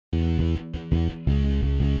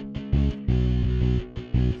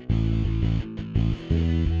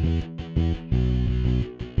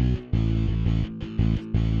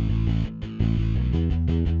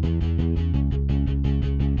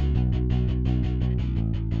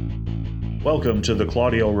Welcome to the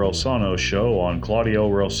Claudio Relsano Show on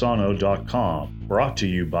ClaudioRelsano.com, brought to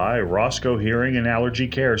you by Roscoe Hearing and Allergy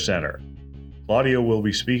Care Center. Claudio will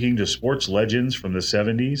be speaking to sports legends from the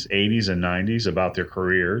 70s, 80s, and 90s about their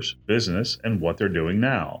careers, business, and what they're doing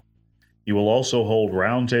now. He will also hold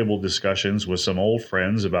roundtable discussions with some old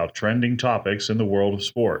friends about trending topics in the world of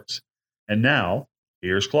sports. And now,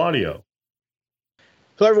 here's Claudio.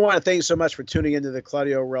 Hello, everyone, and thanks so much for tuning into the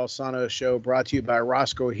Claudio Relsano Show, brought to you by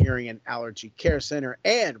Roscoe Hearing and Allergy Care Center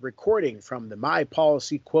and recording from the My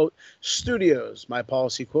Policy Quote studios. My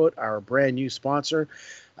Policy Quote, our brand new sponsor.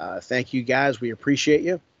 Thank you, guys. We appreciate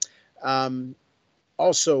you.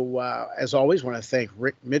 Also, as always, want to thank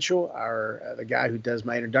Rick Mitchell, the guy who does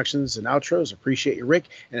my introductions and outros. Appreciate you, Rick.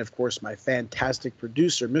 And, of course, my fantastic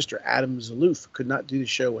producer, Mr. Adam Zaloof. Could not do the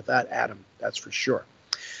show without Adam, that's for sure.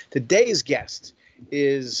 Today's guest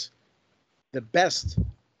is the best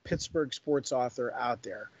Pittsburgh sports author out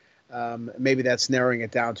there. Maybe that's narrowing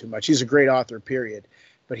it down too much. He's a great author, period.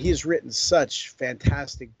 But he has written such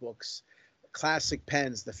fantastic books, classic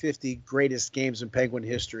pens, the 50 greatest games in Penguin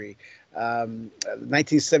history,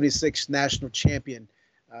 1976 national champion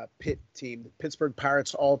Pitt team, the Pittsburgh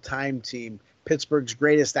Pirates all-time team, Pittsburgh's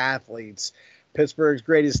greatest athletes, Pittsburgh's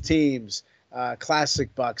greatest teams,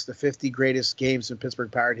 classic Bucks, the 50 greatest games in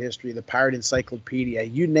Pittsburgh Pirate history, the Pirate Encyclopedia,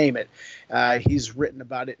 you name it. He's written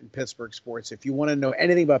about it in Pittsburgh sports. If you want to know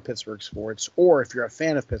anything about Pittsburgh sports, or if you're a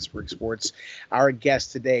fan of Pittsburgh sports, our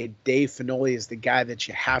guest today, Dave Finoli, is the guy that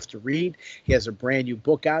you have to read. He has a brand new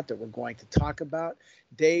book out that we're going to talk about.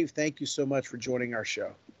 Dave, thank you so much for joining our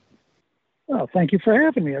show. Well, thank you for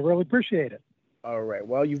having me. I really appreciate it. All right.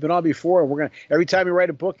 Well, you've been on before, and every time you write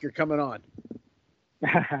a book, you're coming on.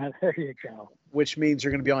 There you go. Which means you're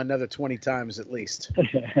going to be on another 20 times at least.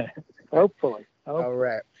 Hopefully. All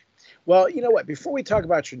right. Well, you know what? Before we talk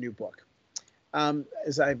about your new book,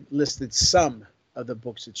 as I've listed some of the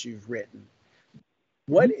books that you've written,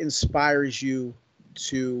 what inspires you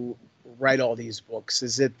to write all these books?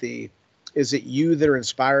 Is it you that are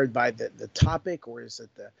inspired by the topic, or is it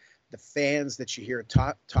the fans that you hear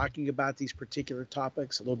talking about these particular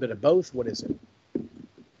topics? A little bit of both? What is it?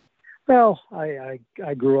 Well, I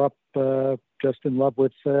grew up just in love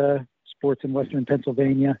with sports in Western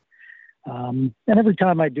Pennsylvania. And every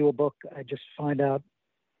time I do a book, I just find out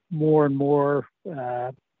more and more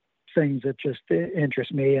things that just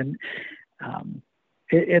interest me. And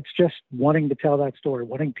it's just wanting to tell that story,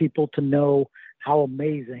 wanting people to know how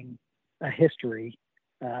amazing a history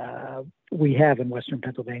we have in Western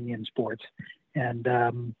Pennsylvania in sports.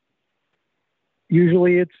 And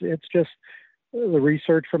usually it's just the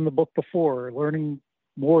research from the book before, learning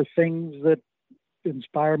more things that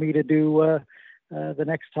inspire me to do the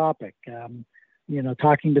next topic.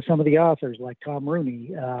 Talking to some of the authors like Tom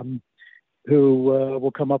Rooney, who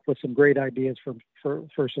will come up with some great ideas for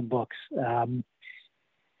some books.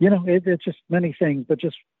 It's just many things, but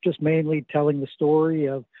just mainly telling the story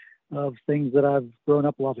of things that I've grown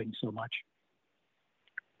up loving so much.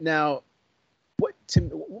 Now, what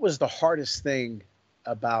was the hardest thing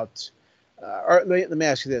about? Or let me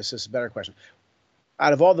ask you this. This is a better question.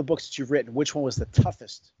 Out of all the books that you've written, which one was the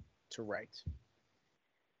toughest to write?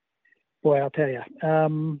 Boy, I'll tell you.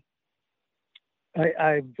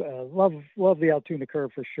 I love the Altoona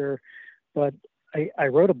Curve for sure, but I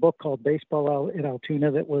wrote a book called Baseball in Altoona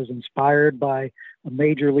that was inspired by a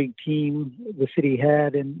major league team the city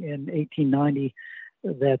had in 1890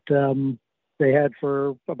 that they had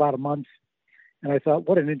for about a month. And I thought,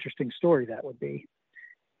 what an interesting story that would be.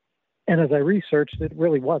 And as I researched, it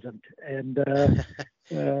really wasn't. And it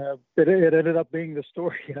ended up being the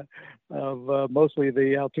story of mostly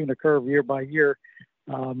the Altoona Curve year by year.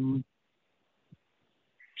 So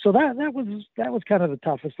that was kind of the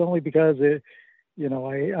toughest, only because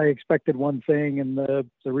I expected one thing, and the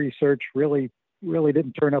research really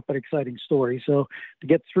didn't turn up an exciting story. So to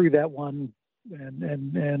get through that one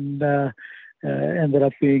and ended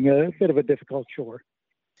up being a bit of a difficult chore.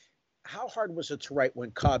 How hard was it to write When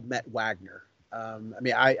Cobb Met Wagner?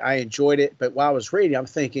 I enjoyed it, but while I was reading, I'm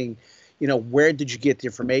thinking, where did you get the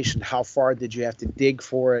information? How far did you have to dig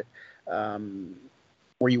for it?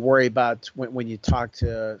 Were you worried about when you talk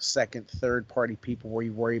to second, third party people, were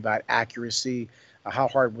you worried about accuracy? How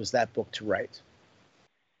hard was that book to write?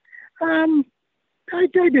 I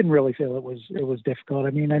didn't really feel it was difficult. I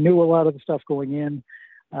mean, I knew a lot of the stuff going in.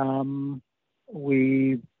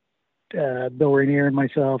 Bill Rainier and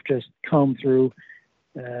myself just combed through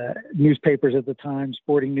newspapers at the time,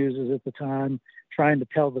 sporting news at the time, trying to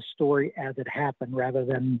tell the story as it happened rather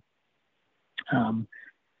than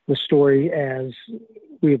the story as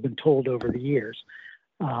we have been told over the years.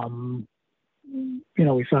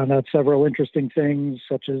 we found out several interesting things,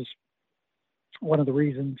 such as one of the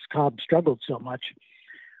reasons Cobb struggled so much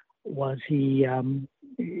was he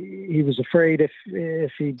was afraid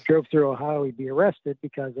if he drove through Ohio, he'd be arrested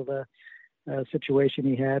because of a situation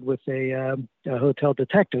he had with a hotel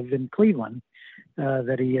detective in Cleveland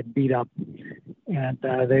that he had beat up, and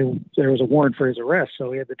there was a warrant for his arrest,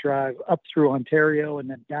 so he had to drive up through Ontario and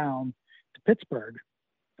then down to Pittsburgh,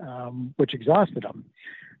 which exhausted him.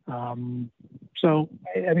 So,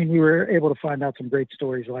 I mean, we were able to find out some great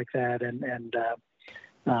stories like that, and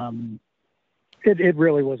it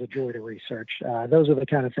really was a joy to research. Those are the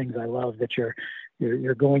kind of things I love, that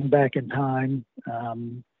you're going back in time,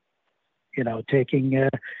 taking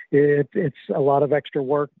it's a lot of extra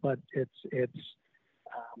work, but it's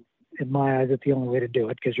in my eyes, it's the only way to do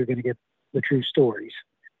it, because you're going to get the true stories,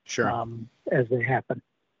 Sure. As they happen.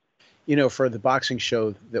 For the boxing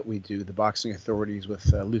show that we do, the Boxing Authorities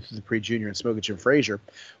with Luther Dupree Jr. and Smoking Jim Frazier,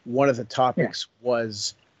 one of the topics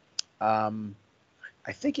was, I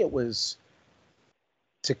think it was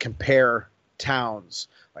to compare towns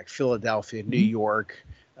like Philadelphia, New York,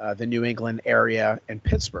 the New England area, and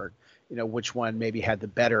Pittsburgh, which one maybe had the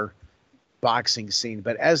better boxing scene.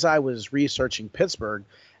 But as I was researching Pittsburgh,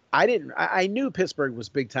 I knew Pittsburgh was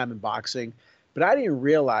big time in boxing, but I didn't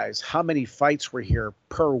realize how many fights were here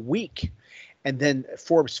per week. And then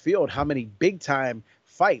Forbes Field, how many big time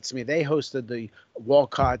fights. I mean, they hosted the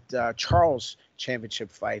Walcott Charles championship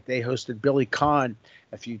fight. They hosted Billy Conn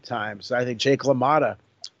a few times. I think Jake LaMotta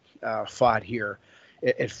fought here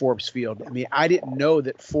at Forbes Field. I mean, I didn't know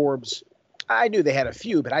that Forbes, I knew they had a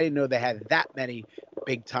few, but I didn't know they had that many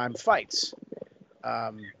big time fights.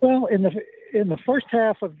 Well, in the first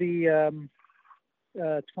half of the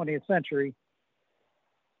 20th century,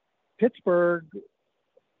 Pittsburgh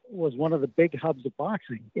was one of the big hubs of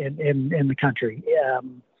boxing in the country.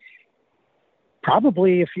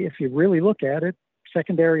 Probably, if you really look at it,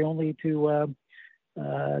 secondary only to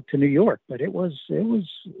New York, but it was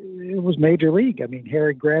major league. I mean,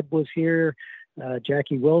 Harry Greb was here,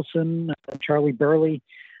 Jackie Wilson, Charlie Burley,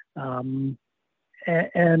 and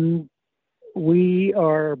we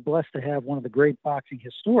are blessed to have one of the great boxing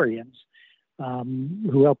historians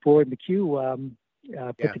who helped Roy McHugh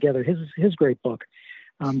put together his great book,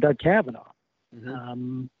 Doug Kavanaugh.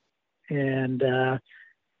 Mm-hmm. And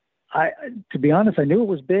I, to be honest, I knew it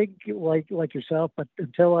was big, like yourself, but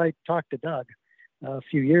until I talked to Doug a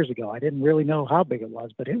few years ago, I didn't really know how big it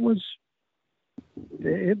was. But it was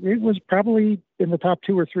probably in the top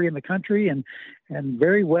 2 or 3 in the country, and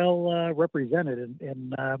very well represented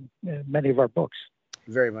in many of our books.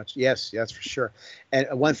 Very much, yes, that's for sure. And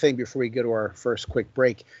one thing before we go to our first quick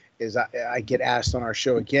break is I get asked on our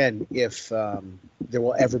show again if there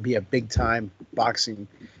will ever be a big time boxing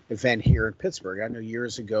event here in Pittsburgh. I know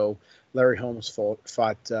years ago Larry Holmes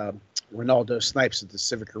fought Ronaldo Snipes at the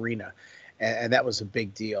Civic Arena, and that was a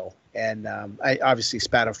big deal. And I obviously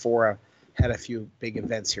Spadafora had a few big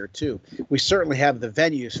events here too. We certainly have the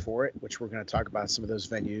venues for it, which we're going to talk about some of those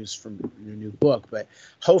venues from your new book. But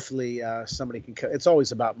hopefully somebody can. It's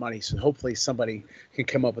always about money, so hopefully somebody can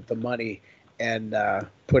come up with the money and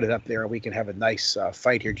put it up there, and we can have a nice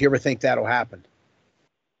fight here. Do you ever think that'll happen?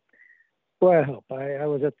 Well, I hope. I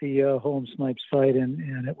was at the Holmes Snipes fight,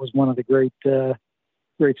 and it was one of the great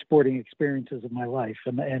sporting experiences of my life.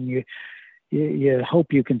 And you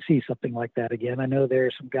hope you can see something like that again. I know there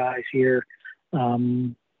are some guys here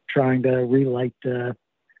trying to relight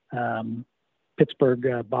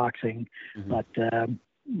Pittsburgh boxing, but I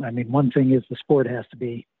mean, one thing is the sport has to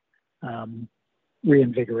be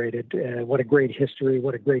reinvigorated. What a great history!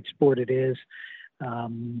 What a great sport it is.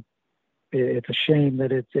 It's a shame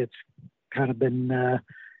that it's kind of been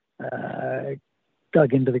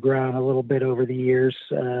dug into the ground a little bit over the years,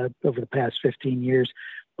 over the past 15 years.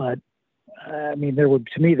 But I mean,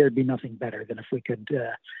 there'd be nothing better than if we could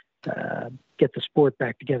get the sport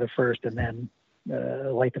back together first, and then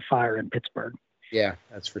light the fire in Pittsburgh. Yeah,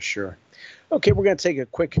 that's for sure. Okay, we're going to take a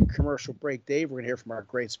quick commercial break, Dave. We're going to hear from our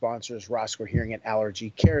great sponsors, Roscoe Hearing and Allergy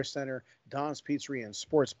Care Center, Don's Pizzeria and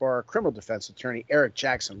Sports Bar, criminal defense attorney Eric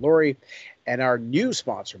Jackson Laurie, and our new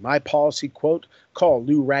sponsor, My Policy Quote. Call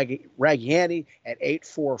Lou Raggiani at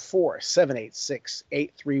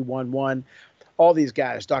 844-786-8311. All these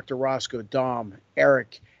guys, Dr. Roscoe, Dom,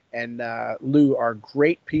 Eric, and Lou, are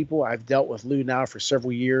great people. I've dealt with Lou now for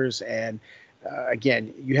several years, and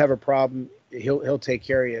again, you have a problem, he'll take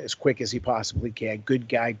care of you as quick as he possibly can. Good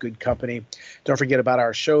guy, good company. Don't forget about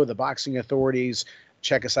our show, The Boxing Authorities.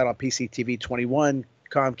 Check us out on PCTV 21,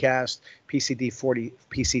 Comcast, PCTV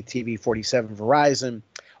 47, Verizon.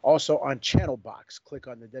 Also on Channel Box. Click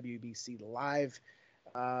on the WBC Live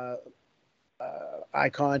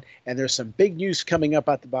icon. And there's some big news coming up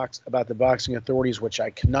about the boxing authorities, which I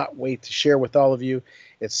cannot wait to share with all of you.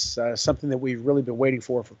 It's something that we've really been waiting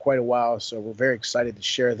for quite a while, so we're very excited to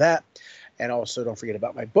share that. And also, don't forget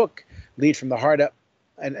about my book, Lead from the Heart Up.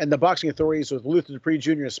 And the boxing authorities with Luther Dupree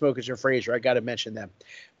Jr. and Smokers and Frazier. I got to mention them.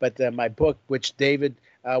 But my book, which David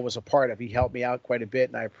was a part of, he helped me out quite a bit,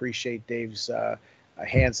 and I appreciate Dave's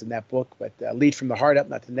hands in that book. But Lead from the Heart Up,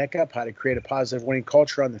 Not the Neck Up, How to Create a Positive Winning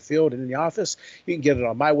Culture on the Field and in the Office. You can get it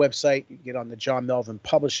on my website. You can get it on the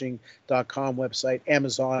JohnMelvinPublishing.com website,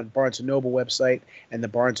 Amazon, Barnes & Noble website, and the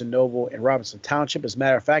Barnes & Noble in Robinson Township. As a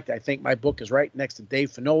matter of fact, I think my book is right next to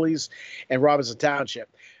Dave Finoli's in Robinson Township.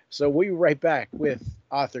 So we'll be right back with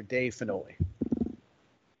author Dave Finoli.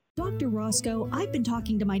 Dr. Roscoe, I've been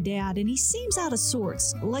talking to my dad, and he seems out of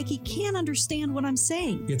sorts, like he can't understand what I'm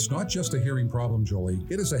saying. It's not just a hearing problem, Jolie.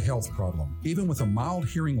 It is a health problem. Even with a mild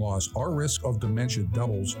hearing loss, our risk of dementia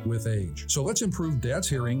doubles with age. So let's improve Dad's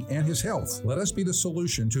hearing and his health. Let us be the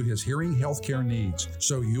solution to his hearing health care needs,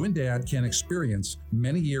 so you and Dad can experience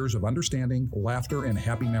many years of understanding, laughter, and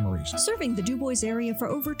happy memories. Serving the DuBois area for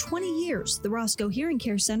over 20 years, the Roscoe Hearing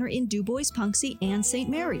Care Center in DuBois, Punxsutawney, and St.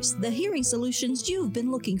 Mary's. The hearing solutions you've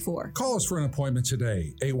been looking for. Call us for an appointment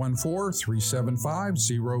today,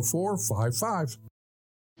 814-375-0455.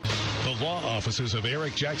 The law offices of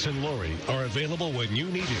Eric Jackson Lurie are available when you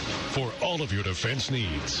need him for all of your defense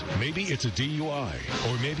needs. Maybe it's a DUI,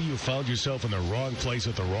 or maybe you found yourself in the wrong place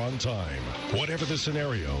at the wrong time. Whatever the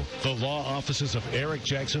scenario, the law offices of Eric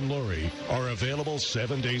Jackson Lurie are available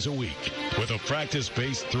 7 days a week. With a practice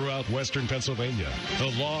based throughout Western Pennsylvania, the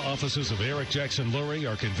law offices of Eric Jackson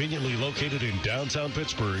Lurie are conveniently located in downtown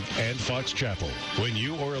Pittsburgh and Fox Chapel. When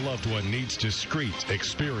you or a loved one needs discreet,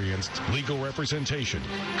 experienced legal representation,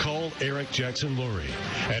 call Eric Jackson Lurie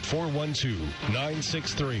at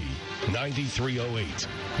 412-963-9308.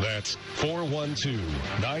 That's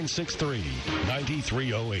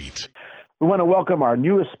 412-963-9308. We want to welcome our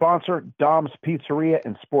newest sponsor, Dom's Pizzeria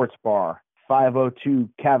and Sports Bar, 502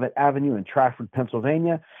 Cavett Avenue in Trafford,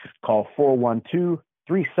 Pennsylvania. Call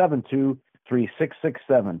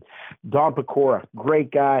 412-372-3667. Dom Pecora,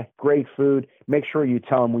 great guy, great food. Make sure you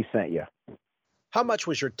tell him we sent you. How much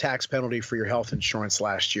was your tax penalty for your health insurance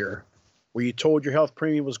last year? Were you told your health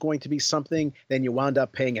premium was going to be something, then you wound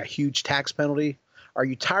up paying a huge tax penalty? Are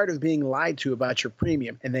you tired of being lied to about your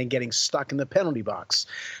premium and then getting stuck in the penalty box?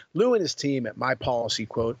 Lou and his team at My Policy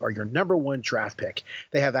Quote are your number one draft pick.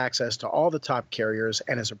 They have access to all the top carriers,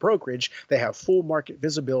 and as a brokerage, they have full market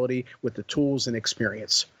visibility with the tools and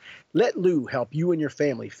experience. Let Lou help you and your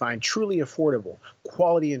family find truly affordable,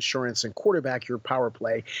 quality insurance and quarterback your power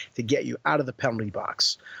play to get you out of the penalty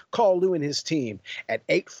box. Call Lou and his team at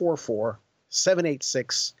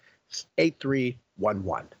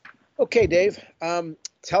 844-786-8311. Okay, Dave,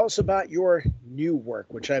 tell us about your new work,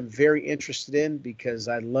 which I'm very interested in because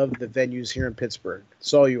I love the venues here in Pittsburgh.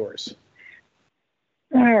 It's all yours.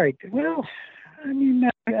 All right. Well, I mean,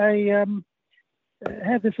 I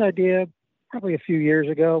had this idea probably a few years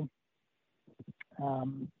ago.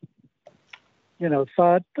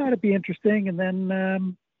 Thought it'd be interesting. And then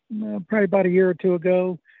probably about a year or two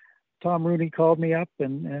ago, Tom Rooney called me up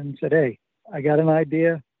and said, "Hey, I got an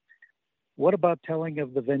idea. What about telling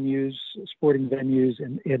of the venues, sporting venues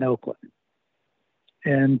in Oakland?"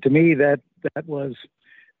 And to me, that was,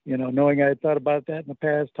 knowing I had thought about that in the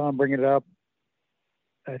past, Tom bringing it up,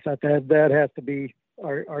 I thought that has to be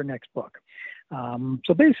our next book.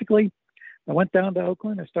 So basically, I went down to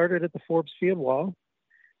Oakland. I started at the Forbes Field wall,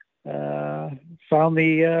 found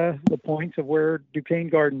the points of where Duquesne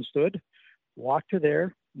Gardens stood, walked to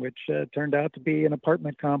there, which turned out to be an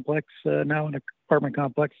apartment complex, now an apartment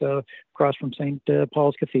complex across from St.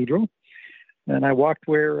 Paul's Cathedral. And I walked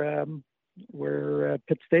where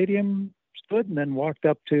Pitt Stadium stood, and then walked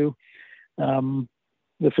up to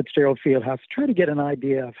the Fitzgerald Fieldhouse to try to get an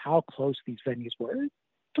idea of how close these venues were. It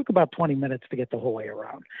took about 20 minutes to get the whole way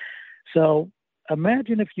around. So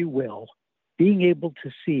imagine, if you will, being able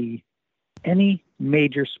to see any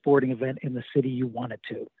major sporting event in the city you wanted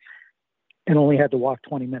to, and only had to walk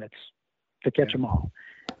 20 minutes to catch them all.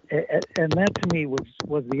 And that to me was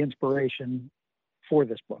the inspiration for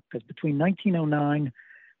this book, because between 1909,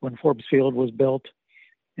 when Forbes Field was built,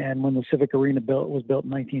 and when the Civic Arena was built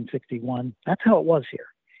in 1961, that's how it was here.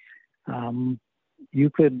 You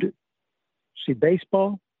could see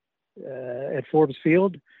baseball at Forbes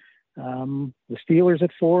Field, the Steelers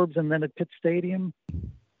at Forbes, and then at Pitt Stadium.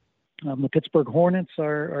 The Pittsburgh Hornets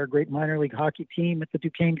are a great minor league hockey team at the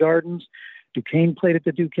Duquesne Gardens. Duquesne played at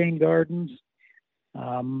the Duquesne Gardens.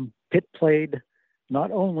 Pitt played not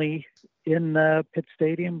only in Pitt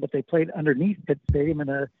Stadium, but they played underneath Pitt Stadium in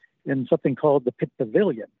a in something called the Pit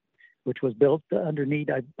Pavilion, which was built underneath,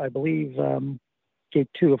 I believe, Gate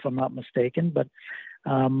 2, if I'm not mistaken. But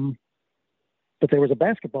there was a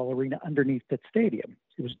basketball arena underneath Pitt Stadium.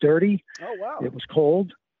 It was dirty. Oh, wow. It was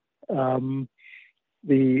cold.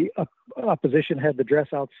 The opposition had to dress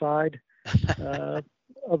outside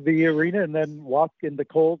of the arena and then walk in the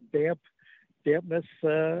cold, dampness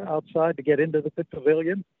outside to get into the Pit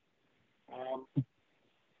Pavilion.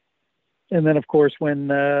 And then, of course, when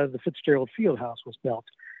the Fitzgerald Fieldhouse was built,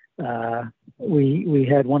 we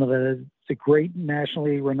had one of the great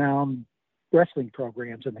nationally renowned wrestling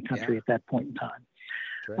programs in the country at that point in time.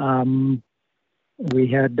 Right. We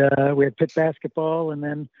had Pitt basketball, and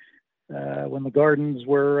then when the Gardens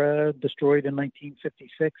were destroyed in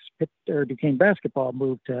 1956, Duquesne basketball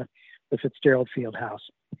moved to the Fitzgerald Fieldhouse.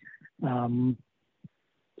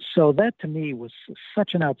 So that to me was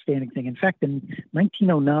such an outstanding thing. In fact, in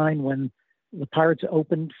 1909, when the Pirates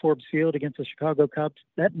opened Forbes Field against the Chicago Cubs,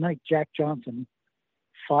 that night Jack Johnson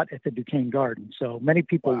fought at the Duquesne Gardens. So many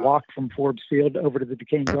people walked from Forbes Field over to the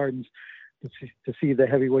Duquesne Gardens to see the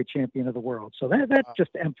heavyweight champion of the world. So that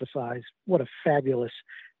just emphasized what a fabulous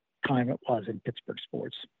time it was in Pittsburgh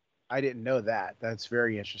sports. I didn't know that. That's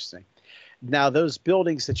very interesting. Now, those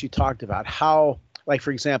buildings that you talked about, how, like,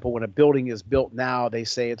 for example, when a building is built now, they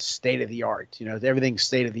say it's state of the art, everything's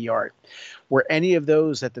state of the art. Were any of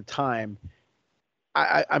those at the time?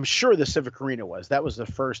 I'm sure the Civic Arena was. That was the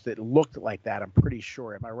first that looked like that. I'm pretty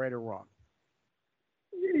sure. Am I right or wrong?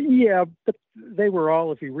 Yeah, but they were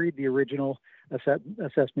all, if you read the original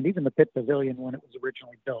assessment, even the Pit Pavilion when it was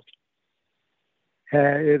originally built,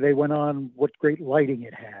 they went on what great lighting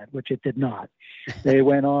it had, which it did not. They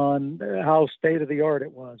went on how state-of-the-art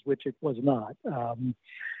it was, which it was not.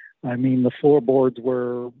 I mean, the floorboards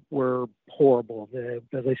were horrible.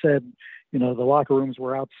 As I said, the locker rooms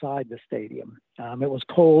were outside the stadium. It was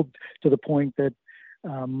cold to the point that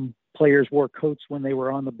players wore coats when they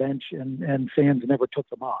were on the bench, and fans never took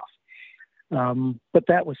them off. But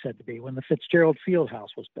that was said to be when the Fitzgerald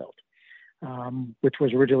Fieldhouse was built, which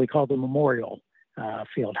was originally called the Memorial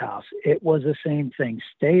Fieldhouse. It was the same thing,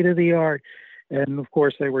 state of the art. And of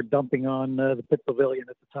course, they were dumping on the Pit Pavilion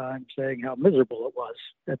at the time, saying how miserable it was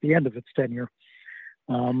at the end of its tenure,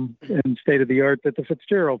 and state of the art that the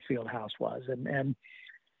Fitzgerald Fieldhouse was. And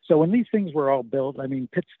so when these things were all built, I mean,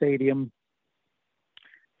 Pitt Stadium,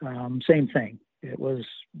 same thing. It was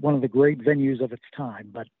one of the great venues of its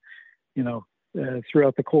time, but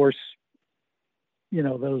throughout the course,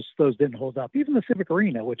 those didn't hold up. Even the Civic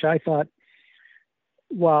Arena, which I thought,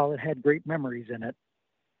 while it had great memories in it,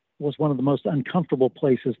 was one of the most uncomfortable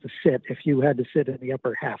places to sit if you had to sit in the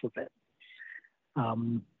upper half of it.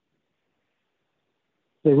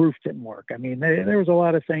 The roof didn't work. I mean, there was a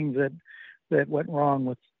lot of things that went wrong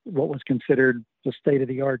with what was considered the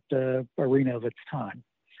state-of-the-art arena of its time.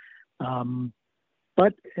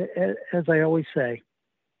 But as I always say,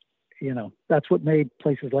 that's what made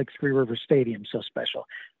places like Three River Stadium so special.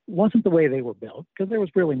 It wasn't the way they were built, because there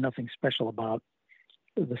was really nothing special about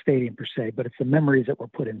the stadium per se, but it's the memories that were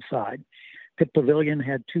put inside. Pitt Pavilion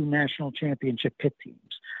had 2 national championship Pitt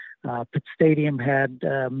teams. Pitt Stadium had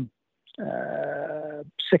 6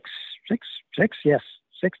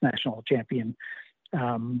 national champion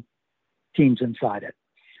teams inside it.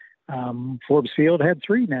 Forbes Field had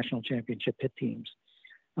 3 national championship Pitt teams,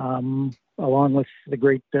 along with the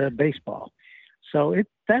great baseball. So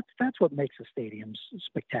that's what makes the stadiums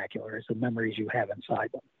spectacular, is the memories you have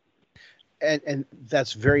inside them. And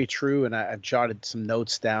that's very true. And I've jotted some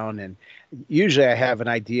notes down, and usually I have an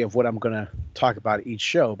idea of what I'm going to talk about each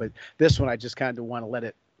show, but this one I just kind of want to let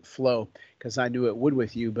it flow because I knew it would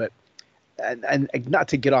with you, but and not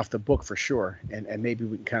to get off the book for sure. And maybe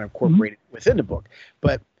we can kind of incorporate it within the book.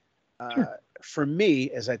 But Sure. For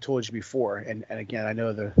me, as I told you before, and again, I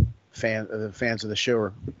know the fans of the show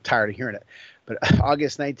are tired of hearing it, but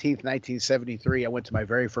August 19th, 1973, I went to my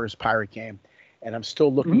very first Pirate game, and I'm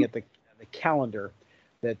still looking at the calendar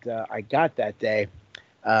that I got that day.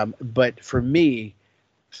 But for me,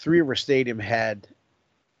 Three River Stadium had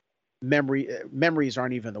memories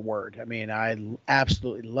aren't even the word. I mean, I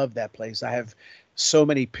absolutely love that place. I have so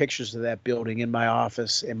many pictures of that building in my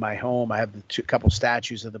office, in my home. I have a couple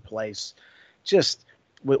statues of the place. Just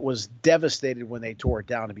was devastated when they tore it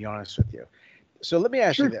down, to be honest with you. So let me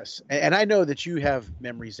ask you this, and I know that you have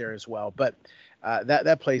memories there as well, but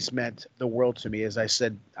that place meant the world to me. As I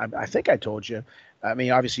said, I think I told you, I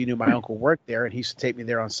mean, obviously you knew my uncle worked there, and he used to take me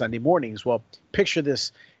there on Sunday mornings. Well, picture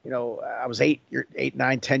this, I was 8,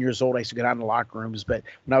 9, 10 years old. I used to go down to the locker rooms, but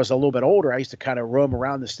when I was a little bit older, I used to kind of roam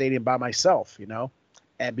around the stadium by myself,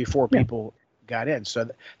 and before people got in. So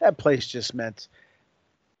that place just meant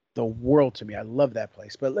the world to me. I love that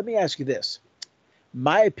place. But let me ask you this.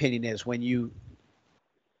 My opinion is when you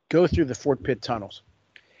go through the Fort Pitt tunnels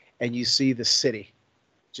and you see the city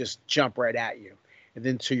just jump right at you, and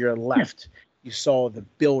then to your left, you saw the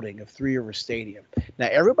building of Three River Stadium. Now,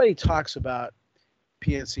 everybody talks about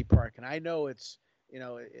PNC Park, and I know it's,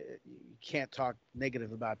 you can't talk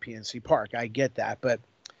negative about PNC Park. I get that. But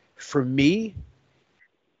for me,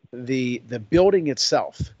 the building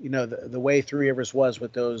itself, the way Three Rivers was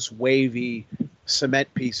with those wavy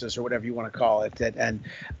cement pieces or whatever you want to call it, and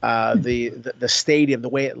the stadium, the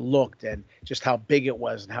way it looked, and just how big it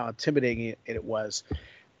was and how intimidating it was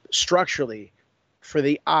structurally for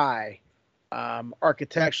the eye,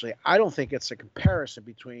 architecturally. I don't think it's a comparison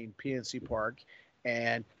between PNC Park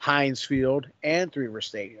and Heinz Field and Three River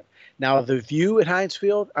Stadium. Now, the view at Heinz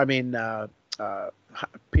Field, PNC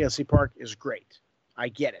Park is great. I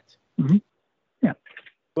get it. Mm-hmm. Yeah.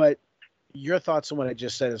 But your thoughts on what I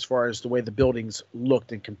just said as far as the way the buildings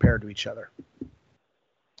looked and compared to each other?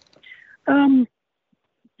 Well,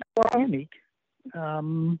 unique.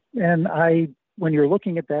 And when you're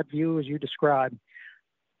looking at that view as you described,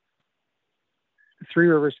 Three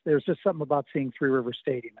Rivers, there's just something about seeing Three River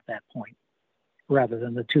Stadium at that point, rather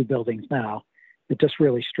than the two buildings now. It just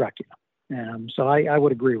really struck you. So I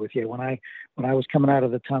would agree with you. When I was coming out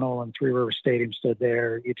of the tunnel and Three River Stadium stood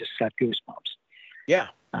there, you just got goosebumps. Yeah.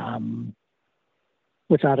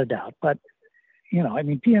 Without a doubt. But,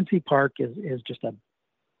 PNC Park is just a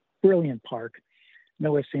brilliant park.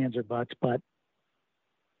 No ifs, ands, or buts, but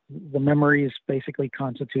the memories basically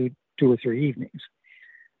constitute 2 or 3 evenings.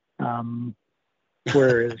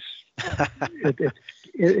 Whereas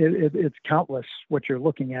it's countless what you're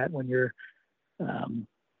looking at when you're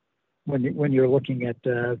when you're looking at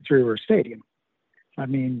Three River Stadium.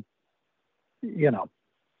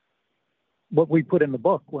 What we put in the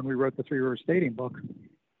book when we wrote the Three River Stadium book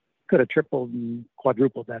could have tripled and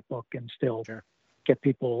quadrupled that book and still get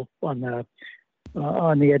people on the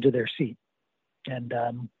edge of their seat. And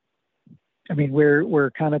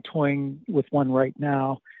we're kind of toying with one right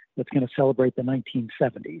now that's going to celebrate the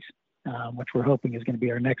 1970s, which we're hoping is going to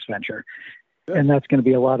be our next venture. Good. And that's going to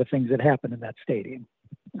be a lot of things that happen in that stadium.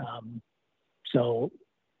 So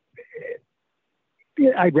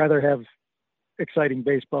I'd rather have exciting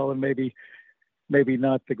baseball and maybe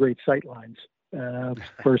not the great sight lines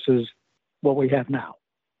versus what we have now.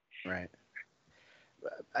 Right.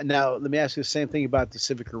 Now, let me ask you the same thing about the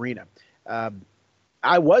Civic Arena.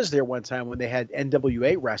 I was there one time when they had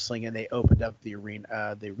NWA wrestling and they opened up the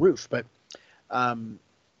arena, the roof, but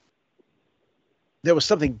there was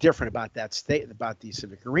something different about about the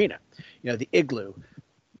Civic Arena. The igloo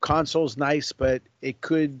console's nice, but it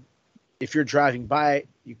could, if you're driving by it,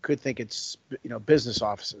 you could think it's, business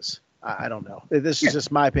offices. I don't know. This is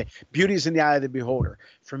just my opinion. Beauty's in the eye of the beholder.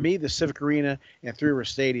 For me, the Civic Arena and Three River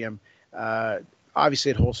Stadium, obviously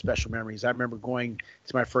it holds special memories. I remember going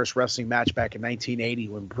to my first wrestling match back in 1980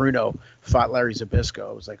 when Bruno fought Larry Zbyszko.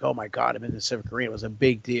 It was like, oh my God, I'm in the Civic Arena. It was a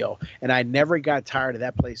big deal. And I never got tired of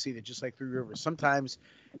that place either, just like Three Rivers. Sometimes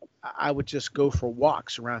I would just go for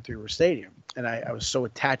walks around Three River Stadium, and I was so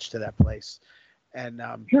attached to that place. And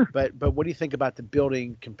sure. But what do you think about the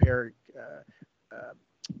building compared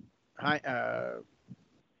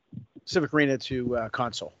Civic Arena to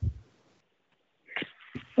Console?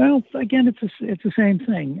 Well, again, it's the same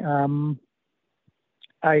thing. From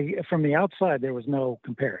the outside, there was no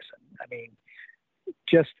comparison.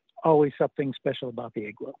 Just always something special about the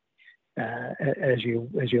igloo. As you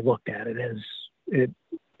looked at it,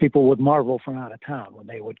 people would marvel from out of town when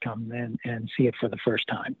they would come in and see it for the first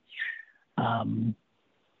time.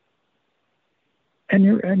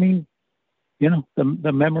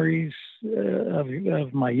 The memories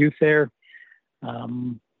of my youth there,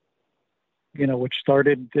 which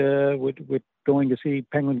started with going to see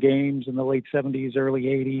Penguin games in the late 70s, early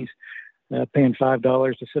 80s, paying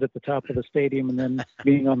 $5 to sit at the top of the stadium and then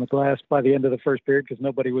being on the glass by the end of the first period because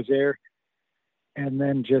nobody was there. And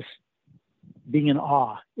then just being in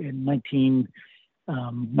awe in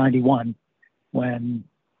 1991 when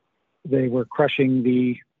they were crushing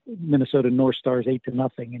the Minnesota North Stars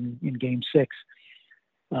 8-0 in Game 6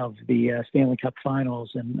 of the Stanley Cup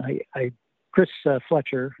Finals. And Chris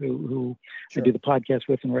Fletcher, who Sure. I do the podcast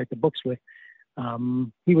with and write the books with,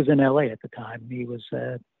 he was in LA at the time. He was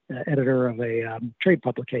editor of a trade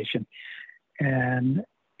publication. And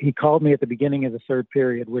he called me at the beginning of the third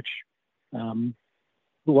period, which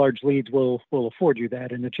large leads will afford you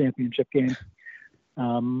that in a championship game.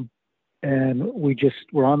 And we just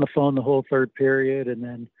were on the phone the whole third period,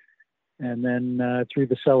 and then through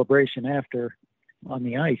the celebration after on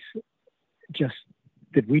the ice,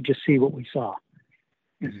 did we just see what we saw?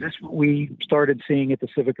 Is this what we started seeing at the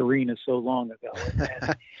Civic Arena so long ago?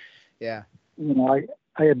 And, yeah. You know,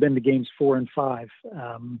 I had been to games 4 and 5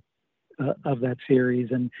 of that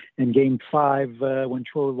series, and game 5 when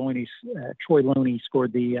Troy Loney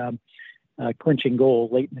scored the clinching goal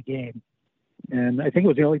late in the game. And I think it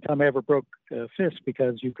was the only time I ever broke a fist,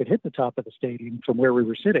 because you could hit the top of the stadium from where we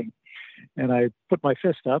were sitting. And I put my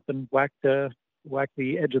fist up and whacked the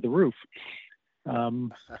edge of the roof.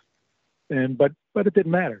 But it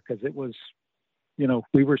didn't matter, because it was, you know,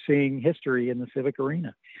 we were seeing history in the Civic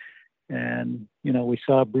Arena. And, you know, we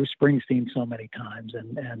saw Bruce Springsteen so many times,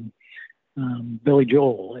 and Billy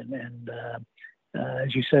Joel. And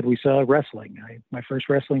as you said, we saw wrestling. My first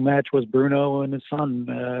wrestling match was Bruno and his son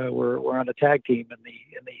were on a tag team in the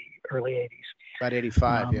early 80s. About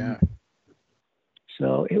 85, yeah.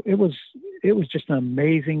 So it was just an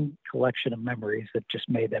amazing collection of memories that just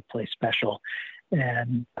made that place special.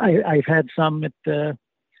 And I've had some at the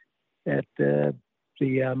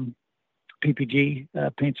PPG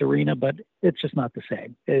Paints Arena, but it's just not the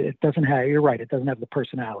same. It doesn't have. You're right. It doesn't have the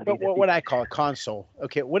personality. But what I call a console.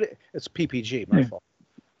 Okay, it's PPG. My fault.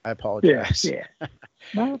 I apologize. Yeah.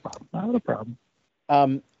 Not a problem. Not a problem.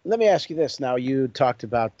 Let me ask you this. Now, you talked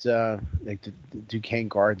about like the Duquesne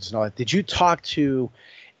Gardens and all that. Did you talk to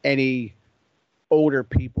any older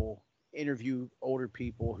people, interview older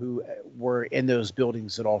people who were in those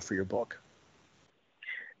buildings at all for your book?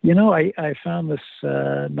 You know, I found this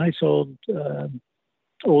nice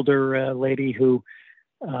older lady who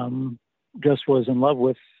just was in love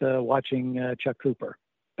with watching Chuck Cooper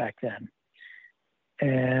back then.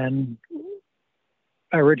 And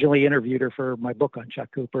I originally interviewed her for my book on Chuck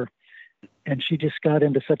Cooper, and she just got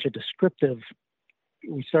into such a descriptive,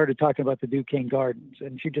 we started talking about the Duquesne Gardens,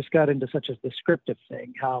 and she just got into such a descriptive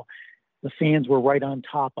thing, how the fans were right on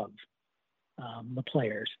top of the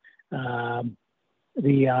players.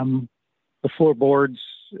 The floorboards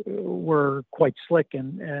were quite slick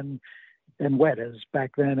and wet, as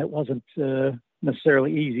back then it wasn't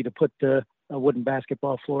necessarily easy to put a wooden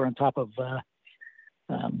basketball floor on top of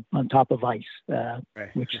ice, right,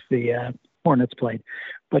 which the Hornets played.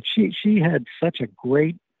 But she had such a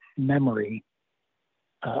great memory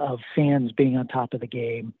of fans being on top of the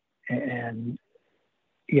game, and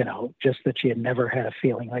you know, just that she had never had a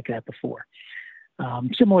feeling like that before.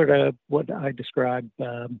 Similar to what I described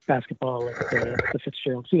basketball at the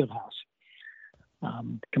Fitzgerald Fieldhouse,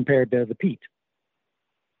 compared to the Pete.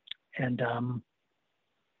 And,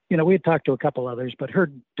 you know, we had talked to a couple others, but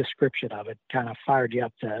her description of it kind of fired you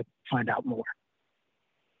up to find out more.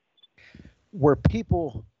 Were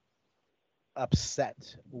people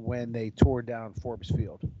upset when they tore down Forbes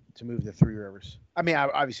Field to move to Three Rivers? I mean,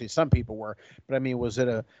 obviously some people were, but I mean, was it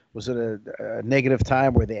a negative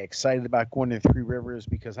time? Were they excited about going to Three Rivers?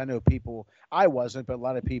 Because I know people, I wasn't, but a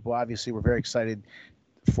lot of people obviously were very excited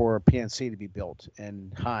for PNC to be built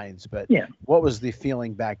and Hines. But yeah, what was the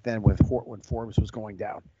feeling back then when Forbes was going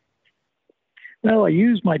down? Well, I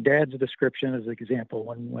used my dad's description as an example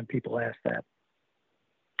when people ask that.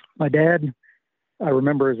 My dad, I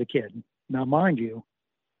remember as a kid. Now, mind you,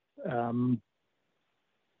 when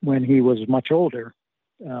he was much older,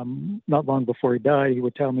 not long before he died, he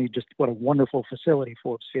would tell me just what a wonderful facility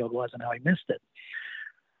Forbes Field was and how he missed it.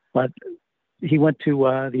 But he went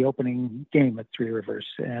to the opening game at Three Rivers,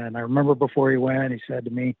 and I remember before he went, he said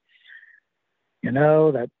to me, you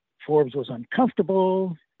know, that Forbes was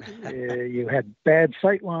uncomfortable, you had bad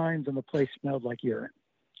sight lines, and the place smelled like urine.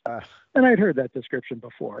 And I'd heard that description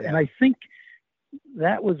before. Yeah. And I think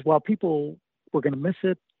that was, while people were going to miss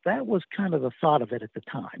it, that was kind of the thought of it at the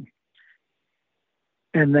time.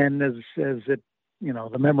 And then as it, you know,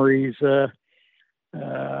 the memories were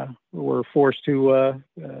forced to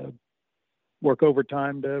work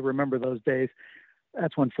overtime to remember those days,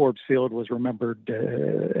 that's when Forbes Field was remembered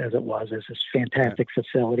as it was, as this fantastic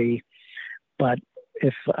facility. But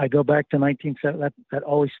if I go back to 1970, that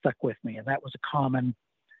always stuck with me, and that was a common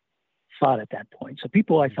thought at that point. So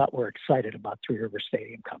people, I thought, were excited about Three Rivers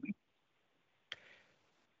Stadium coming.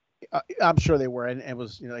 I'm sure they were, and it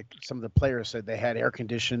was, you know, like some of the players said they had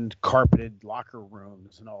air-conditioned, carpeted locker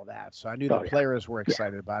rooms and all that. So I knew the players were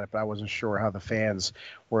excited about it, but I wasn't sure how the fans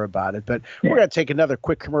were about it. But we're going to take another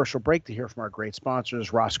quick commercial break to hear from our great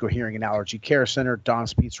sponsors: Roscoe Hearing and Allergy Care Center,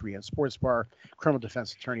 Don's Pizzeria and Sports Bar, criminal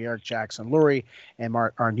defense attorney Eric Jackson Lurie, and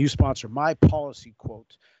our new sponsor, My Policy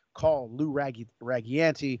Quote. Call Lou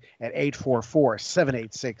Raggianti at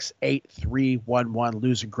 844-786-8311.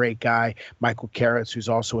 Lou's a great guy. Michael Carrots, who's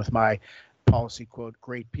also with My Policy Quote,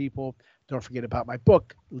 great people. Don't forget about my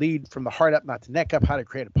book, Lead from the Heart Up, Not the Neck Up, How to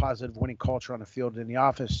Create a Positive Winning Culture on the Field and in the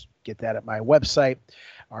Office. Get that at my website.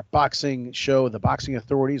 Our boxing show, The Boxing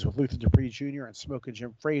Authorities with Luther Dupree Jr. and Smoking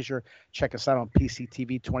Jim Frazier. Check us out on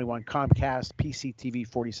PCTV 21 Comcast, PCTV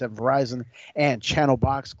 47 Verizon, and Channel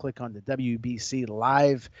Box. Click on the WBC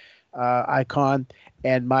Live icon.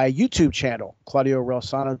 And my YouTube channel, Claudio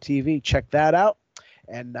Relsano TV. Check that out.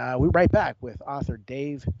 And we're right back with author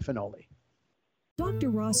Dave Finoli. Dr.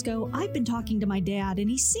 Roscoe, I've been talking to my dad, and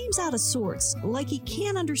he seems out of sorts, like he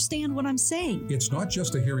can't understand what I'm saying. It's not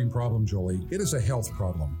just a hearing problem, Jolie. It is a health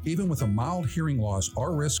problem. Even with a mild hearing loss,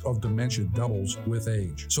 our risk of dementia doubles with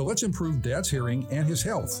age. So let's improve Dad's hearing and his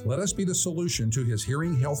health. Let us be the solution to his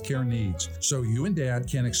hearing health care needs, so you and Dad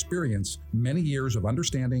can experience many years of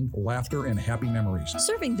understanding, laughter, and happy memories.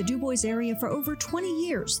 Serving the DuBois area for over 20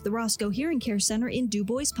 years, the Roscoe Hearing Care Center in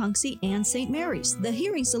DuBois, Punxsutawney, and St. Mary's. The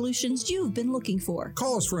hearing solutions you've been looking for.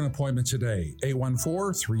 Call us for an appointment today,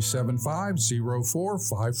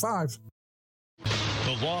 814-375-0455.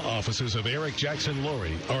 The law offices of Eric Jackson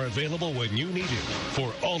Lurie are available when you need him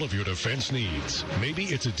for all of your defense needs. Maybe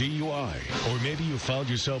it's a DUI, or maybe you found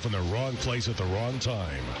yourself in the wrong place at the wrong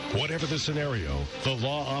time. Whatever the scenario, the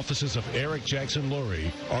law offices of Eric Jackson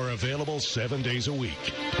Lurie are available 7 days a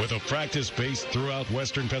week. With a practice based throughout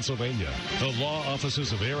Western Pennsylvania, the law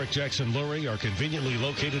offices of Eric Jackson Lurie are conveniently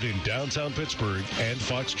located in downtown Pittsburgh and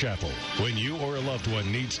Fox Chapel. When you or a loved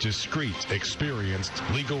one needs discreet, experienced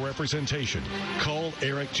legal representation, call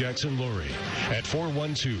Eric Jackson Lurie at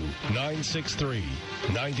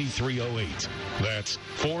 412-963-9308. That's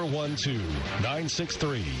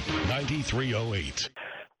 412-963-9308.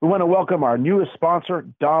 We want to welcome our newest sponsor,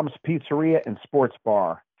 Dom's Pizzeria and Sports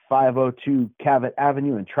Bar, 502 Cavett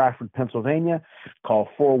Avenue in Trafford, Pennsylvania. Call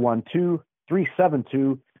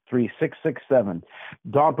 412-372-3667.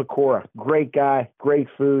 Dom Pecora, great guy, great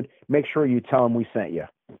food. Make sure you tell him we sent you.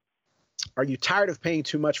 Are you tired of paying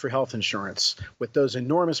too much for health insurance? With those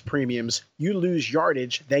enormous premiums, you lose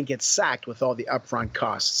yardage, then get sacked with all the upfront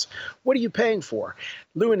costs. What are you paying for?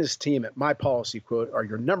 Lou and his team at My Policy Quote are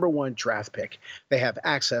your number one draft pick. They have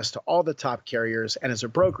access to all the top carriers, and as a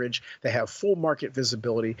brokerage, they have full market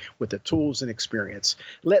visibility with the tools and experience.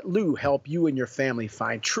 Let Lou help you and your family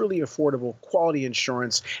find truly affordable, quality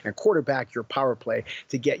insurance and quarterback your power play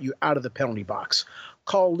to get you out of the penalty box.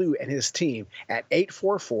 Call Lou and his team at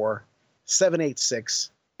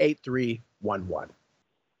 844-786-8311.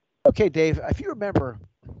 Okay, Dave, if you remember,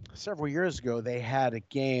 several years ago, they had a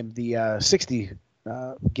game, the 60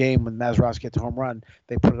 game when Mazeroski hit the home run.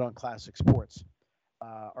 They put it on Classic Sports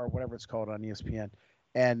or whatever it's called on ESPN.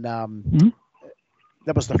 And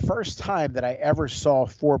that was the first time that I ever saw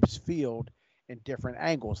Forbes Field in different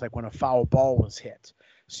angles, like when a foul ball was hit.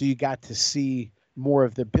 So you got to see more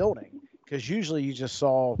of the building, because usually you just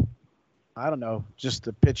saw, I don't know, just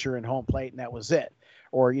the pitcher and home plate, and that was it.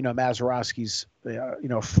 Or, Mazeroski's,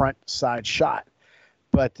 front side shot.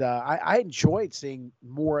 But I enjoyed seeing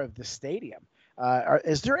more of the stadium.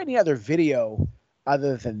 Is there any other video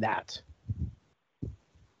other than that?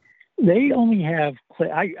 They only have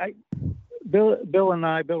Bill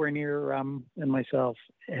Rainier, and myself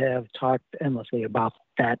have talked endlessly about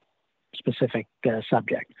that specific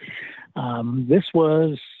subject.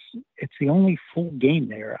 It's the only full game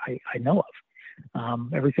there I know of.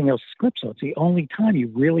 Everything else is clip, so it's the only time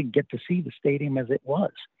you really get to see the stadium as it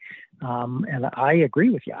was. And I agree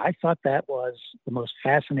with you. I thought that was the most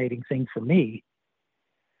fascinating thing for me,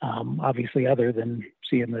 obviously other than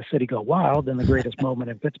seeing the city go wild and the greatest moment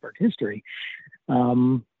in Pittsburgh history.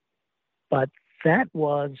 But that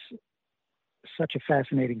was such a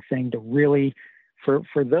fascinating thing to really, for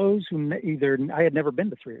those who I had never been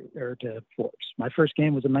to Forbes. My first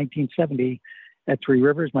game was in 1970 at Three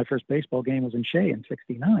Rivers. My first baseball game was in Shea in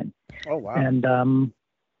 '69. Oh, wow. And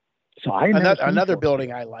so I another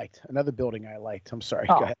building I liked. I'm sorry.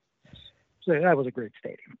 Go ahead. So that was a great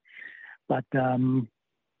stadium. But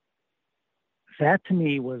that to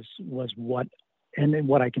me was what, and then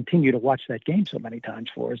what I continue to watch that game so many times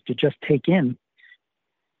for, is to just take in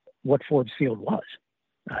what Forbes Field was.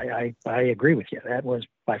 I agree with you. That was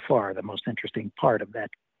by far the most interesting part of a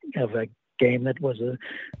game that was,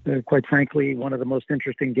 quite frankly, one of the most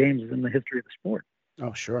interesting games in the history of the sport.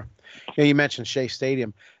 Oh, sure. You mentioned Shea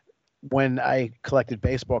Stadium. When I collected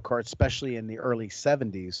baseball cards, especially in the early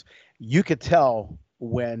 70s, you could tell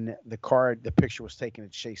when the picture was taken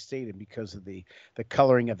at Shea Stadium because of the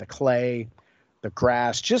coloring of the clay, the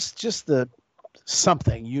grass, just the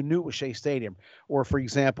something. You knew it was Shea Stadium. Or, for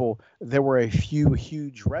example, there were a few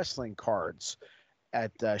huge wrestling cards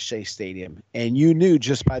at Shea Stadium, and you knew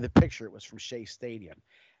just by the picture it was from Shea Stadium.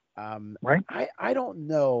 Right. I don't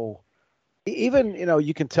know Even,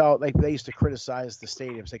 you can tell, like, they used to criticize the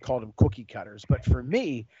stadiums. They called them cookie cutters. But for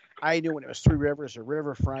me, I knew when it was Three Rivers or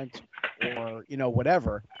Riverfront or,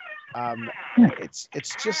 whatever,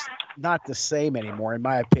 it's just not the same anymore, in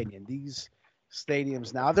my opinion. These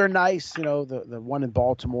stadiums now, they're nice, the one in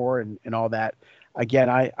Baltimore and all that. Again,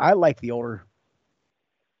 I like the older.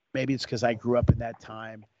 Maybe it's because I grew up in that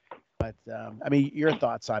time. But, I mean, your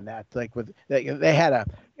thoughts on that? Like, they had a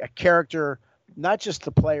character. Not just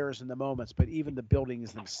the players and the moments, but even the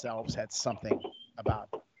buildings themselves had something about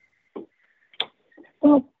them.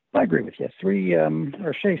 Well, I agree with you.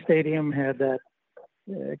 Shea Stadium had that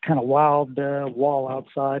kind of wild wall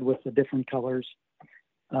outside with the different colors.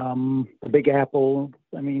 The Big Apple.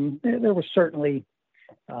 I mean, there was certainly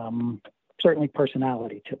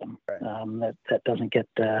personality to them. Right. That doesn't get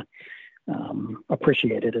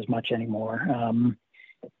appreciated as much anymore.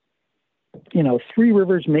 Three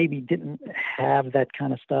Rivers maybe didn't have that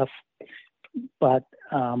kind of stuff, but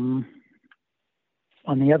on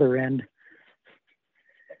the other end,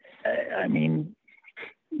 I mean,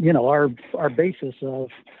 our basis of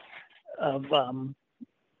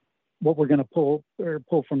what we're going to pull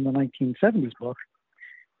from the 1970s book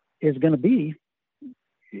is going to be,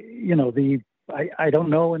 I don't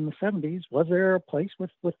know, in the 70s, was there a place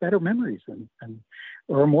with better memories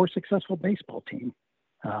or a more successful baseball team?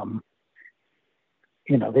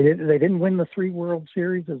 They didn't win the 3 World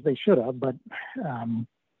Series as they should have, but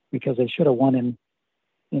because they should have won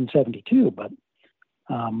in 72. But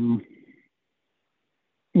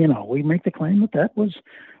we make the claim that was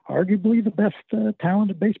arguably the best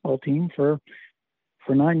talented baseball team for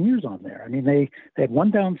 9 years on there. I mean, they had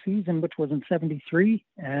one down season, which was in 73,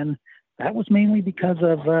 and that was mainly because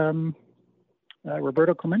of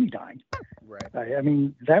Roberto Clemente dying. Right. I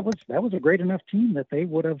mean, that was a great enough team that they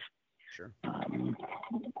would have. Sure.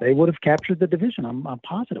 They would have captured the division. I'm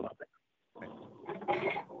positive of it.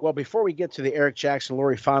 Well, before we get to the Eric Jackson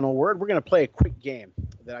Laurie final word, we're going to play a quick game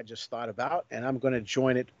that I just thought about, and I'm going to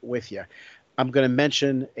join it with you. I'm going to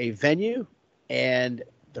mention a venue and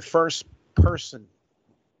the first person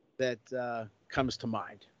that comes to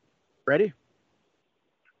mind. Ready?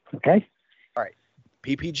 Okay. All right.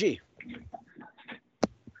 PPG.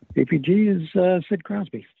 PPG is Sid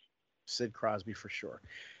Crosby. Sid Crosby for sure.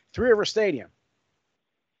 Three River Stadium.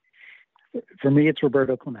 For me, it's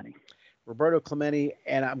Roberto Clemente. Roberto Clemente,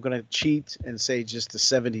 and I'm going to cheat and say just the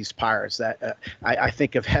 70s Pirates. That I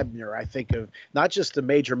think of Hebner. I think of not just the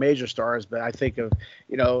major stars, but I think of,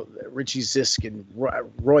 Richie Zisk and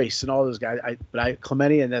Royce and all those guys.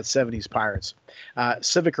 Clemente and that 70s Pirates.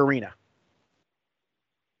 Civic Arena.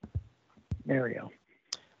 Mario.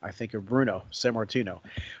 I think of Bruno Sammartino.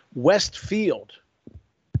 Westfield.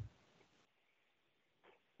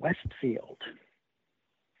 Westfield.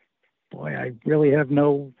 Boy, I really have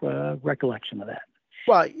no recollection of that.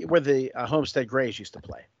 Well, where the Homestead Grays used to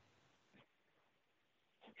play.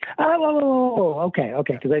 Oh, okay,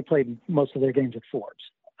 because they played most of their games at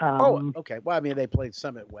Forbes. Okay. Well, I mean, they played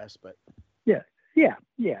some at West, but yeah.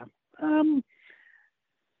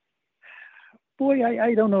 Boy,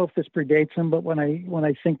 I don't know if this predates him, but when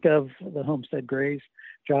I think of the Homestead Grays,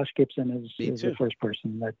 Josh Gibson is the first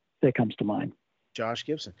person that comes to mind. Josh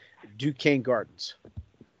Gibson. Duquesne Gardens.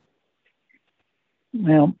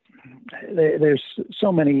 Well, there's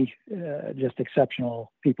so many just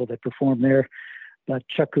exceptional people that perform there, but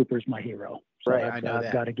Chuck Cooper's my hero. So right, I know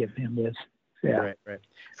I've got to give him this. Yeah. Right.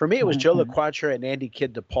 For me, it was Joe LaQuatra and Andy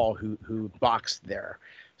Kidd DePaul who boxed there.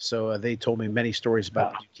 So they told me many stories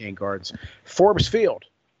about Duquesne Gardens. Forbes Field.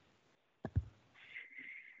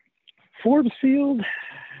 Forbes Field,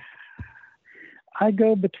 I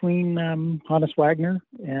go between Hannes Wagner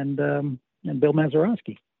and Bill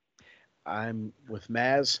Mazeroski. I'm with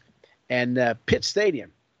Maz. And Pitt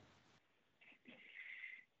Stadium.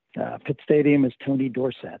 Pitt Stadium is Tony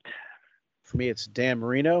Dorsett. For me, it's Dan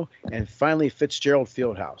Marino. And finally, Fitzgerald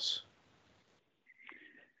Fieldhouse.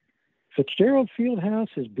 Fitzgerald Fieldhouse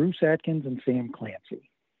is Bruce Atkins and Sam Clancy.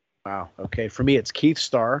 Wow. Okay. For me, it's Keith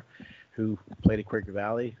Starr, who played at Quaker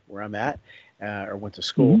Valley, where I'm at, or went to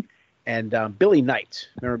school. Mm-hmm. And Billy Knight.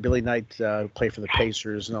 Remember Billy Knight played for the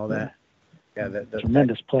Pacers and all that? Yeah,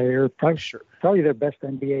 tremendous player. Probably their best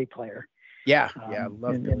NBA plaure. Yeah, I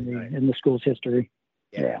love Billy Knight. In the school's history.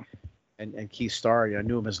 Yeah. And Keith Starr, I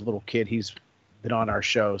knew him as a little kid. He's been on our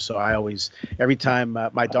show, so I always, every time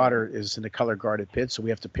my daughter is in the color guard at Pitt, so we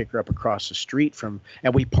have to pick her up across the street and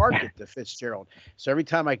we park at the Fitzgerald. So every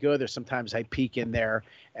time I go there, sometimes I peek in there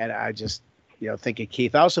and I just, think of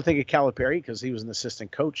Keith. I also think of Calipari because he was an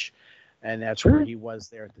assistant coach and that's where he was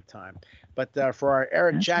there at the time. But for our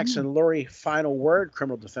Eric Jackson Lurie final word,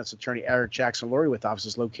 criminal defense attorney Eric Jackson Lurie with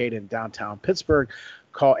offices located in downtown Pittsburgh,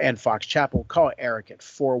 and Fox Chapel. Call Eric at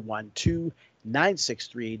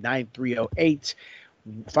 412-963-9308.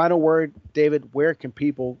 Final word, David, where can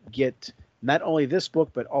people get not only this book,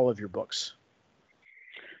 but all of your books?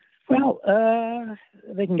 Well,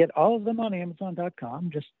 they can get all of them on Amazon.com.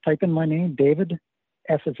 Just type in my name, David,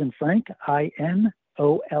 F as in Frank,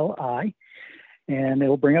 INOLI, and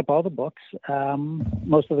it'll bring up all the books.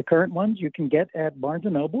 Most of the current ones you can get at Barnes &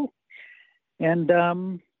 Noble.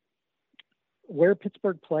 And Where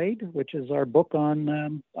Pittsburgh Played, which is our book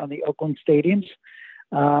on the Oakland stadiums,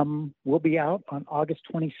 will be out on August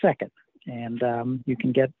 22nd. And you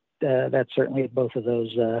can get that certainly at both of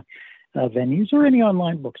those venues or any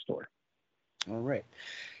online bookstore. All right.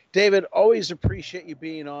 David, always appreciate you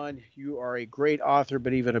being on. You are a great author,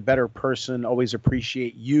 but even a better person. Always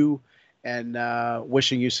appreciate you, and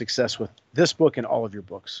wishing you success with this book and all of your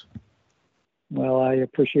books. Well, I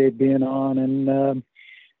appreciate being on, and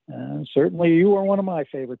certainly you are one of my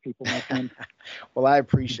favorite people, my friend. Well, I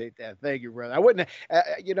appreciate that. Thank you, brother. I wouldn't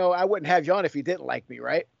have you on if you didn't like me,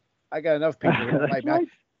 right? I got enough people who like me. Right.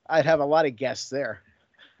 I'd have a lot of guests there.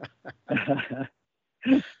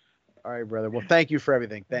 All right, brother. Well, thank you for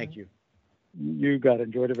everything. Thank you. You got it.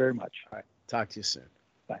 Enjoyed it very much. All right. Talk to you soon.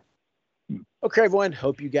 Bye. Okay, everyone.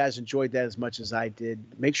 Hope you guys enjoyed that as much as I did.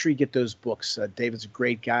 Make sure you get those books. David's a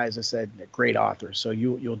great guy, as I said, a great author. So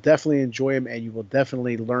you'll definitely enjoy him, and you will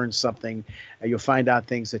definitely learn something. You'll find out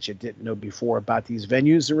things that you didn't know before about these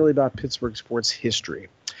venues and really about Pittsburgh sports history.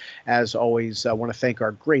 As always, I want to thank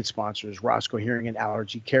our great sponsors, Roscoe Hearing and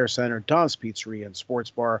Allergy Care Center, Don's Pizzeria and Sports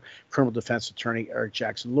Bar, criminal defense attorney Eric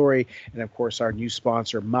Jackson Lurie, and of course our new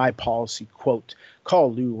sponsor, My Policy Quote.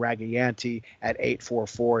 Call Lou Ragayanti at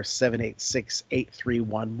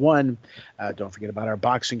 844-786-8311. Don't forget about our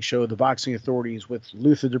boxing show, The Boxing Authorities, with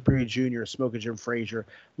Luther Dupree Jr., Smoking Jim Frazier.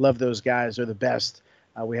 Love those guys. They're the best.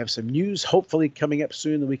 We have some news hopefully coming up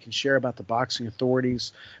soon that we can share about the Boxing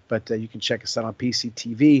Authorities, but you can check us out on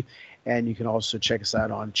PCTV, and you can also check us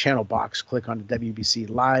out on Channel Box. Click on the WBC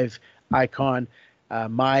Live icon.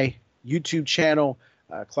 My YouTube channel,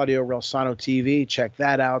 Claudio Relsano TV. Check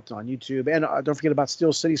that out on YouTube. And don't forget about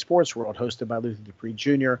Steel City Sports World, hosted by Luther Dupree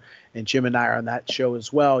Jr., and Jim and I are on that show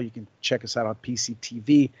as well. You can check us out on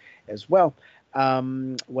PCTV as well.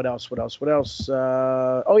 What else?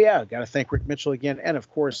 Oh yeah, got to thank Rick Mitchell again, and of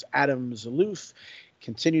course Adam Zaloof.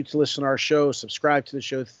 Continue to listen to our show, subscribe to the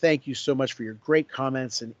show. Thank you so much for your great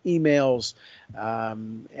comments and emails,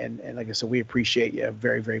 and like I said, we appreciate you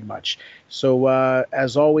very, very much. So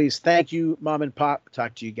as always, thank you, Mom and Pop.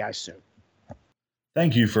 Talk to you guys soon.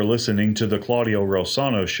 Thank you for listening to the Claudio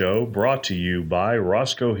Relsano Show, brought to you by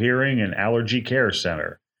Roscoe Hearing and Allergy Care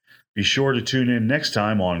Center. Be sure to tune in next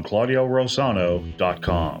time on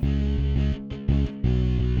ClaudioRelsano.com.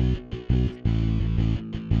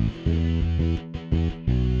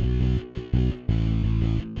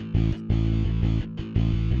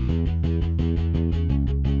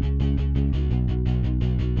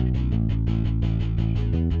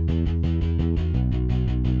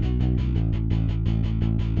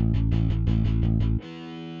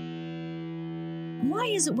 Why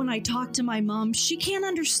is it when I talk to my mom, she can't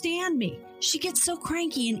understand me? She gets so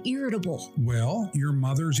cranky and irritable. Well, your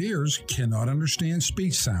mother's ears cannot understand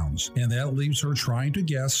speech sounds, and that leaves her trying to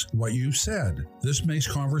guess what you said. This makes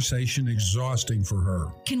conversation exhausting for her.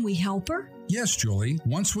 Can we help her? Yes, Julie.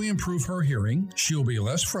 Once we improve her hearing, she'll be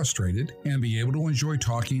less frustrated and be able to enjoy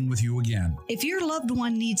talking with you again. If your loved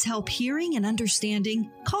one needs help hearing and understanding,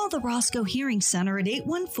 call the Roscoe Hearing Center at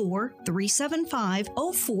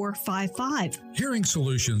 814-375-0455. Hearing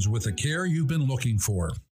solutions with the care you've been looking for.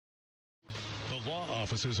 The law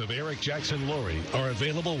offices of Eric Jackson Lurie are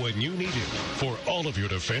available when you need it for all of your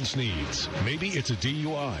defense needs. Maybe it's a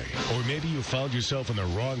DUI, or maybe you found yourself in the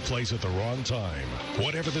wrong place at the wrong time.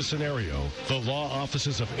 Whatever the scenario, the law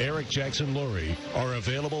offices of Eric Jackson Lurie are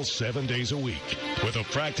available 7 days a week. With a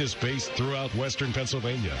practice based throughout Western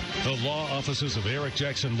Pennsylvania, the law offices of Eric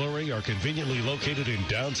Jackson Lurie are conveniently located in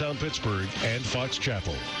downtown Pittsburgh and Fox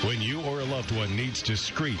Chapel. When you or a loved one needs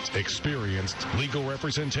discreet, experienced legal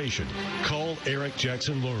representation, call Eric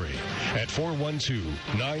Jackson Lurie at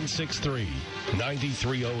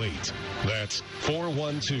 412-963-9308. That's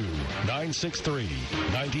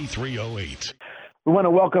 412-963-9308. We want to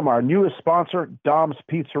welcome our newest sponsor, Dom's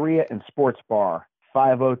Pizzeria and Sports Bar,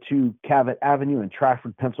 502 Cavett Avenue in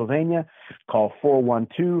Trafford, Pennsylvania. Call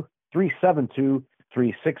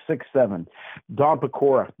 412-372-3667. Dom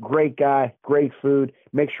Pecora, great guy, great food.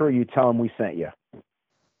 Make sure you tell him we sent you.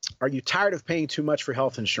 Are you tired of paying too much for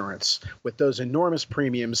health insurance? With those enormous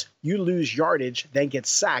premiums, you lose yardage, then get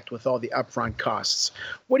sacked with all the upfront costs.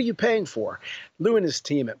 What are you paying for? Lou and his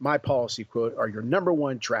team at My Policy Quote are your number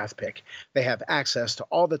one draft pick. They have access to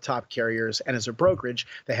all the top carriers, and as a brokerage,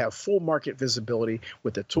 they have full market visibility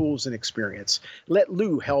with the tools and experience. Let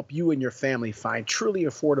Lou help you and your family find truly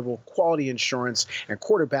affordable, quality insurance and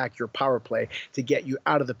quarterback your power play to get you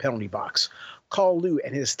out of the penalty box. Call Lou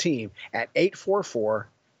and his team at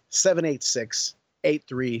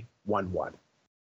 844-786-8311.